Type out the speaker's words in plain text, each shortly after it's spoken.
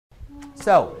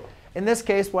So in this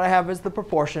case, what I have is the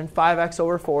proportion 5x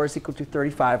over 4 is equal to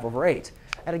 35 over 8.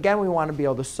 And again, we want to be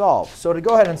able to solve. So to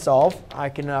go ahead and solve, I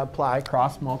can apply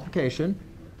cross multiplication.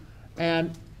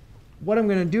 And what I'm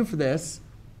going to do for this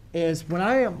is when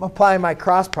I am applying my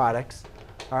cross products,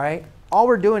 all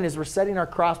we're doing is we're setting our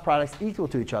cross products equal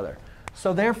to each other.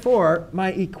 So therefore,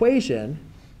 my equation,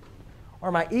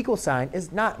 or my equal sign,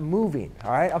 is not moving.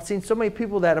 I've seen so many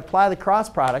people that apply the cross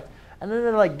product, and then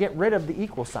they like get rid of the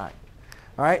equal sign.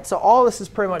 So all this is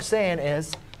pretty much saying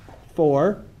is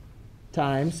 4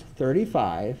 times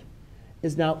 35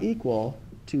 is now equal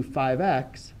to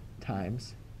 5x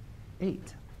times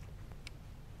 8.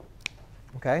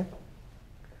 OK?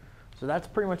 So that's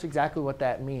pretty much exactly what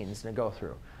that means to go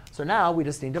through. So now we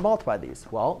just need to multiply these.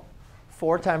 Well,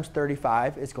 4 times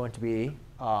 35 is going to be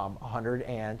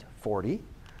 140,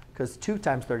 because 2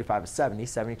 times 35 is 70.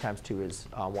 70 times 2 is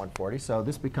 140. So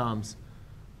this becomes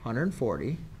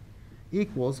 140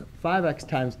 equals 5x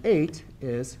times 8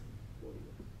 is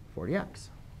 40x.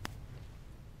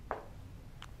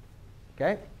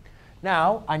 OK?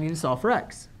 Now I need to solve for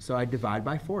x. So I divide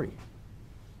by 40.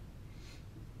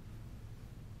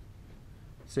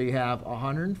 So you have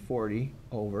 140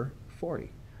 over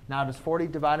 40. Now, does 40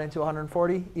 divide into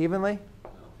 140 evenly?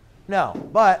 No.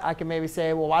 But I can maybe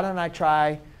say, well, why don't I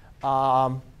try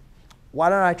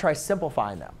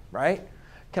simplifying them, right?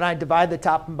 Can I divide the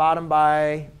top and bottom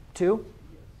by 2?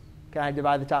 Can I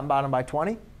divide the top and bottom by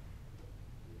 20?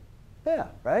 Yeah,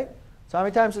 right? So how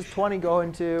many times does 20 go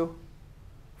into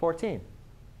 14?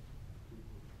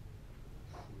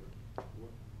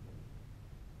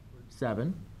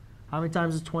 7. How many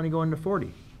times does 20 go into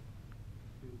 40?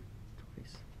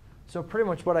 Twice. So pretty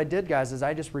much what I did, guys, is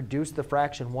I just reduced the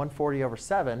fraction 140 over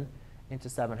 7 into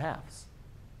 7/2.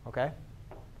 OK?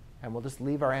 And we'll just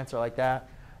leave our answer like that.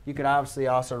 You could obviously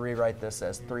also rewrite this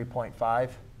as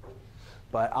 3.5.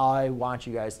 But I want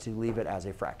you guys to leave it as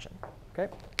a fraction. OK?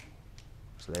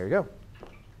 So there you go.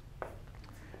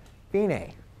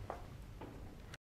 Fine.